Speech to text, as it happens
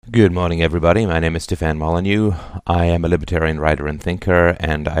Good morning, everybody. My name is Stefan Molyneux. I am a libertarian writer and thinker,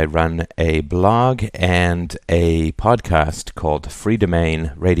 and I run a blog and a podcast called Free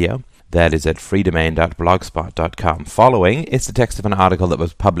Domain Radio. That is at freedomain.blogspot.com. Following is the text of an article that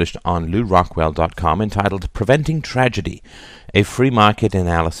was published on LouRockwell.com entitled Preventing Tragedy, a Free Market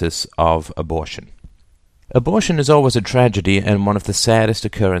Analysis of Abortion. Abortion is always a tragedy and one of the saddest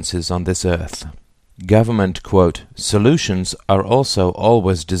occurrences on this earth. Government, quote, solutions are also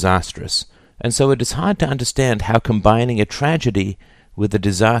always disastrous, and so it is hard to understand how combining a tragedy with a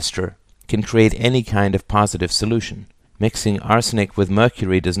disaster can create any kind of positive solution. Mixing arsenic with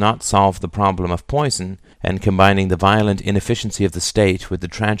mercury does not solve the problem of poison, and combining the violent inefficiency of the state with the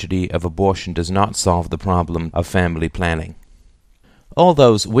tragedy of abortion does not solve the problem of family planning. All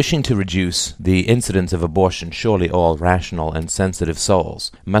those wishing to reduce the incidence of abortion, surely all rational and sensitive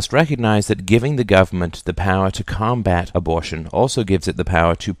souls, must recognize that giving the government the power to combat abortion also gives it the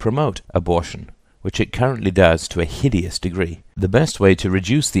power to promote abortion, which it currently does to a hideous degree. The best way to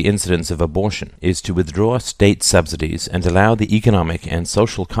reduce the incidence of abortion is to withdraw state subsidies and allow the economic and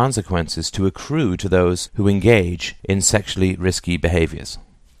social consequences to accrue to those who engage in sexually risky behaviors.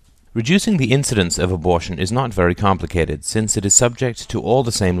 Reducing the incidence of abortion is not very complicated, since it is subject to all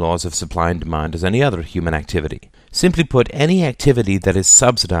the same laws of supply and demand as any other human activity. Simply put, any activity that is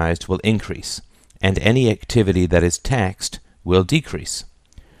subsidized will increase, and any activity that is taxed will decrease.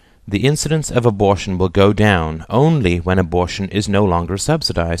 The incidence of abortion will go down only when abortion is no longer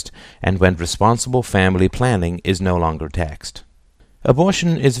subsidized, and when responsible family planning is no longer taxed.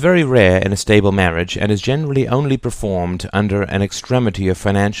 Abortion is very rare in a stable marriage and is generally only performed under an extremity of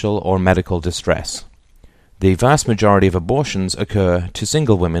financial or medical distress. The vast majority of abortions occur to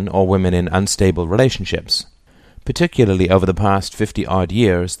single women or women in unstable relationships. Particularly over the past 50-odd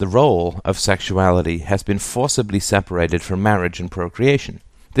years, the role of sexuality has been forcibly separated from marriage and procreation.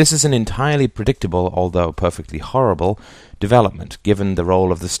 This is an entirely predictable, although perfectly horrible, development, given the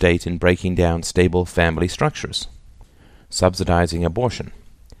role of the state in breaking down stable family structures. Subsidizing abortion.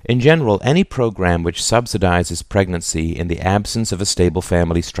 In general, any program which subsidizes pregnancy in the absence of a stable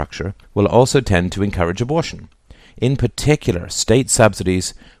family structure will also tend to encourage abortion. In particular, state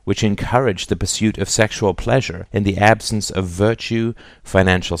subsidies which encourage the pursuit of sexual pleasure in the absence of virtue,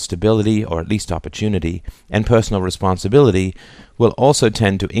 financial stability, or at least opportunity, and personal responsibility will also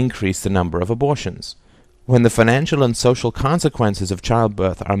tend to increase the number of abortions. When the financial and social consequences of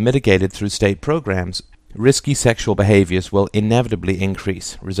childbirth are mitigated through state programs, risky sexual behaviors will inevitably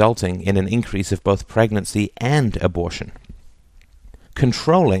increase, resulting in an increase of both pregnancy and abortion.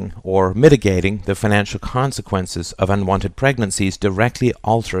 Controlling or mitigating the financial consequences of unwanted pregnancies directly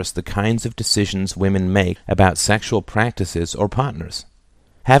alters the kinds of decisions women make about sexual practices or partners.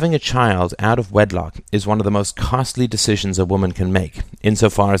 Having a child out of wedlock is one of the most costly decisions a woman can make,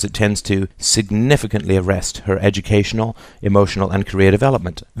 insofar as it tends to significantly arrest her educational, emotional, and career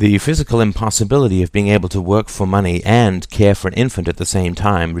development. The physical impossibility of being able to work for money and care for an infant at the same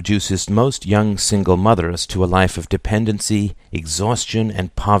time reduces most young single mothers to a life of dependency, exhaustion,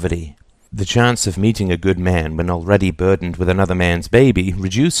 and poverty. The chance of meeting a good man when already burdened with another man's baby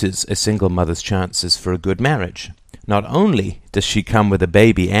reduces a single mother's chances for a good marriage. Not only does she come with a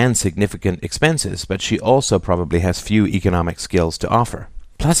baby and significant expenses, but she also probably has few economic skills to offer.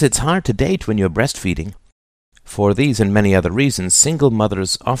 Plus, it's hard to date when you're breastfeeding. For these and many other reasons, single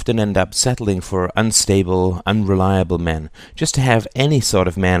mothers often end up settling for unstable, unreliable men, just to have any sort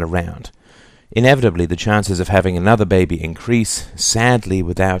of man around. Inevitably, the chances of having another baby increase, sadly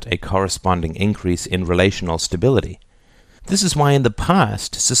without a corresponding increase in relational stability. This is why in the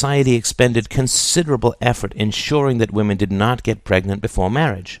past, society expended considerable effort ensuring that women did not get pregnant before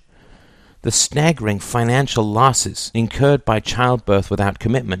marriage. The staggering financial losses incurred by childbirth without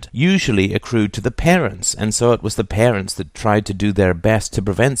commitment usually accrued to the parents, and so it was the parents that tried to do their best to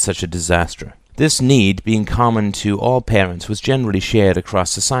prevent such a disaster. This need, being common to all parents, was generally shared across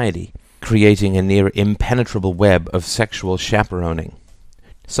society, creating a near impenetrable web of sexual chaperoning.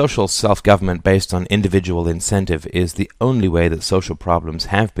 Social self-government based on individual incentive is the only way that social problems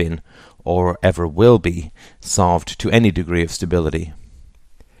have been, or ever will be, solved to any degree of stability.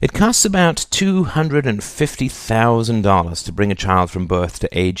 It costs about $250,000 to bring a child from birth to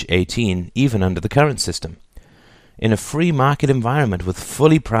age 18, even under the current system. In a free market environment with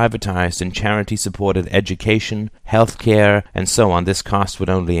fully privatized and charity-supported education, health care, and so on, this cost would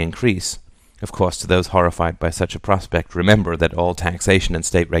only increase. Of course, to those horrified by such a prospect, remember that all taxation and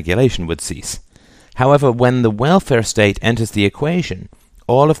state regulation would cease. However, when the welfare state enters the equation,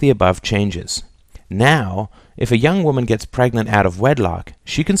 all of the above changes. Now, If a young woman gets pregnant out of wedlock,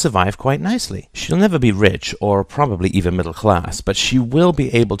 she can survive quite nicely. She'll never be rich or probably even middle class, but she will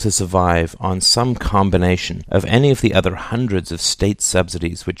be able to survive on some combination of any of the other hundreds of state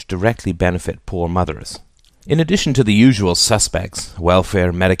subsidies which directly benefit poor mothers. In addition to the usual suspects,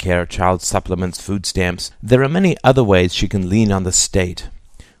 welfare, Medicare, child supplements, food stamps, there are many other ways she can lean on the state.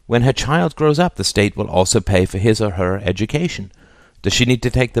 When her child grows up, the state will also pay for his or her education. Does she need to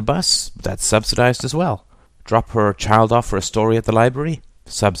take the bus? That's subsidized as well. Drop her child off for a story at the library?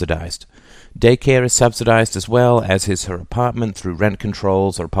 Subsidized. Daycare is subsidized as well, as is her apartment through rent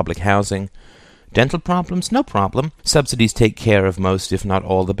controls or public housing. Dental problems? No problem. Subsidies take care of most, if not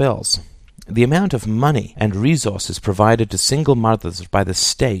all, the bills. The amount of money and resources provided to single mothers by the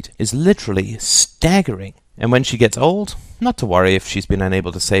state is literally staggering. And when she gets old, not to worry if she's been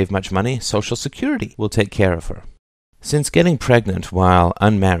unable to save much money, Social Security will take care of her. Since getting pregnant while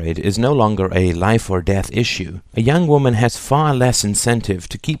unmarried is no longer a life or death issue, a young woman has far less incentive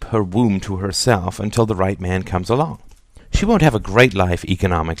to keep her womb to herself until the right man comes along. She won't have a great life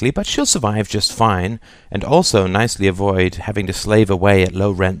economically, but she'll survive just fine, and also nicely avoid having to slave away at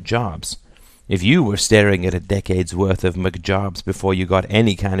low-rent jobs. If you were staring at a decade's worth of McJobs before you got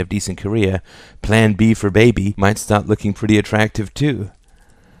any kind of decent career, Plan B for baby might start looking pretty attractive too.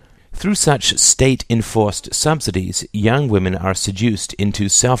 Through such state-enforced subsidies, young women are seduced into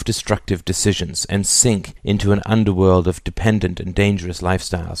self-destructive decisions and sink into an underworld of dependent and dangerous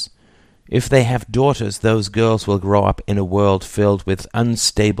lifestyles. If they have daughters, those girls will grow up in a world filled with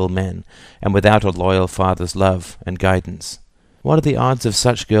unstable men and without a loyal father's love and guidance. What are the odds of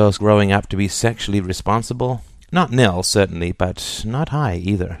such girls growing up to be sexually responsible? Not nil, certainly, but not high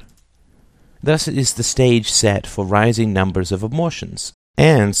either. Thus is the stage set for rising numbers of abortions.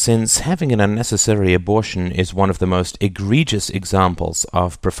 And since having an unnecessary abortion is one of the most egregious examples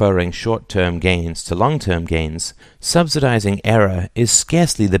of preferring short-term gains to long-term gains, subsidizing error is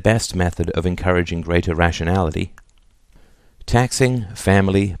scarcely the best method of encouraging greater rationality. Taxing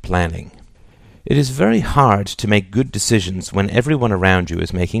family planning. It is very hard to make good decisions when everyone around you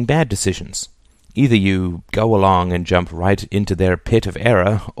is making bad decisions. Either you go along and jump right into their pit of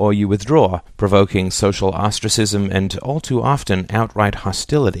error, or you withdraw, provoking social ostracism and all too often outright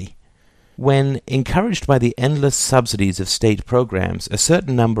hostility. When encouraged by the endless subsidies of state programs, a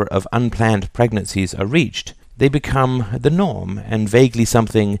certain number of unplanned pregnancies are reached, they become the norm and vaguely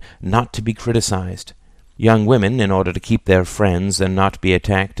something not to be criticized. Young women, in order to keep their friends and not be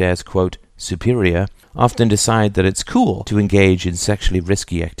attacked as, quote, superior, often decide that it's cool to engage in sexually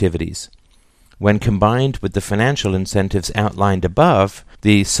risky activities. When combined with the financial incentives outlined above,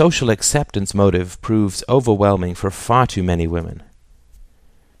 the social acceptance motive proves overwhelming for far too many women.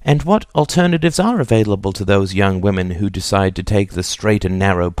 And what alternatives are available to those young women who decide to take the straight and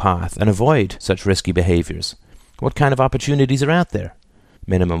narrow path and avoid such risky behaviors? What kind of opportunities are out there?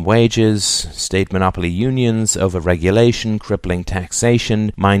 Minimum wages, state monopoly unions, overregulation, crippling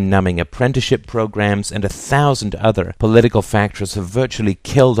taxation, mind-numbing apprenticeship programs, and 1,000 other political factors have virtually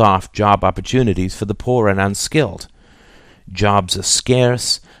killed off job opportunities for the poor and unskilled. Jobs are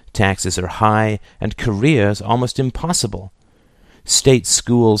scarce, taxes are high, and careers almost impossible. State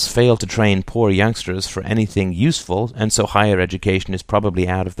schools fail to train poor youngsters for anything useful, and so higher education is probably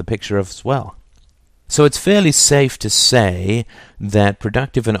out of the picture as well. So it's fairly safe to say that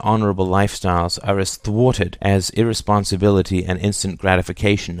productive and honorable lifestyles are as thwarted as irresponsibility and instant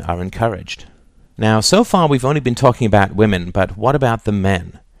gratification are encouraged. Now, so far we've only been talking about women, but what about the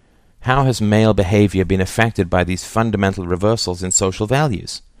men? How has male behavior been affected by these fundamental reversals in social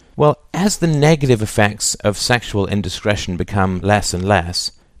values? Well, as the negative effects of sexual indiscretion become less and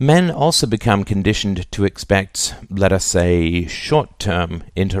less, men also become conditioned to expect, let us say, short-term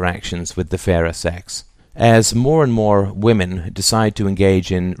interactions with the fairer sex. As more and more women decide to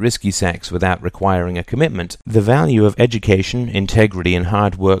engage in risky sex without requiring a commitment, the value of education, integrity, and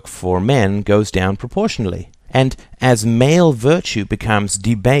hard work for men goes down proportionally. And as male virtue becomes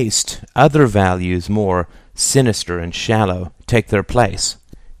debased, other values more sinister and shallow take their place.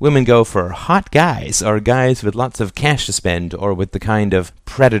 Women go for hot guys, or guys with lots of cash to spend, or with the kind of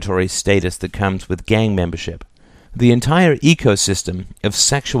predatory status that comes with gang membership. The entire ecosystem of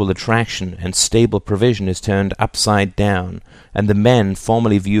sexual attraction and stable provision is turned upside down, and the men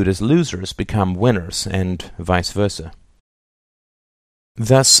formerly viewed as losers become winners, and vice versa.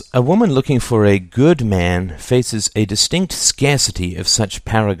 Thus, a woman looking for a good man faces a distinct scarcity of such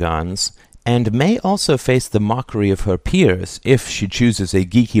paragons, and may also face the mockery of her peers if she chooses a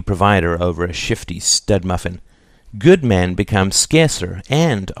geeky provider over a shifty stud muffin. Good men become scarcer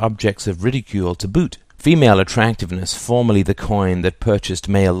and objects of ridicule to boot. Female attractiveness, formerly the coin that purchased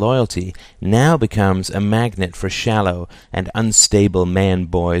male loyalty, now becomes a magnet for shallow and unstable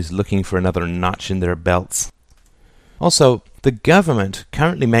man-boys looking for another notch in their belts. Also, the government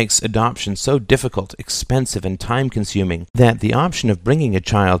currently makes adoption so difficult, expensive, and time-consuming that the option of bringing a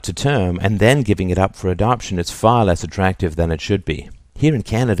child to term and then giving it up for adoption is far less attractive than it should be. Here in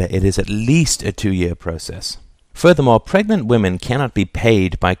Canada, it is at least a 2-year process. Furthermore, pregnant women cannot be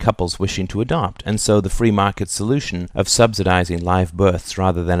paid by couples wishing to adopt, and so the free market solution of subsidizing live births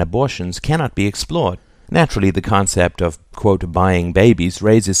rather than abortions cannot be explored. Naturally, the concept of, quote, buying babies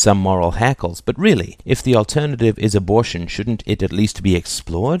raises some moral hackles, but really, if the alternative is abortion, shouldn't it at least be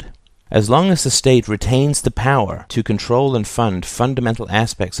explored? As long as the state retains the power to control and fund fundamental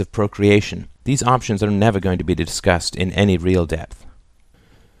aspects of procreation, these options are never going to be discussed in any real depth.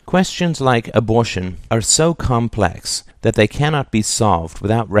 Questions like abortion are so complex that they cannot be solved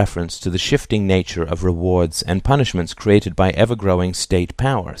without reference to the shifting nature of rewards and punishments created by ever-growing state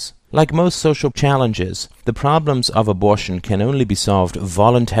powers. Like most social challenges, the problems of abortion can only be solved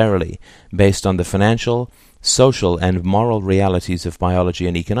voluntarily based on the financial, social, and moral realities of biology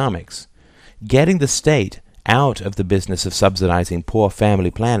and economics. Getting the state out of the business of subsidizing poor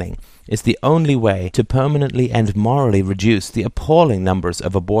family planning is the only way to permanently and morally reduce the appalling numbers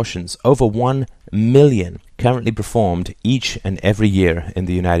of abortions, over 1 million, currently performed each and every year in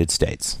the United States.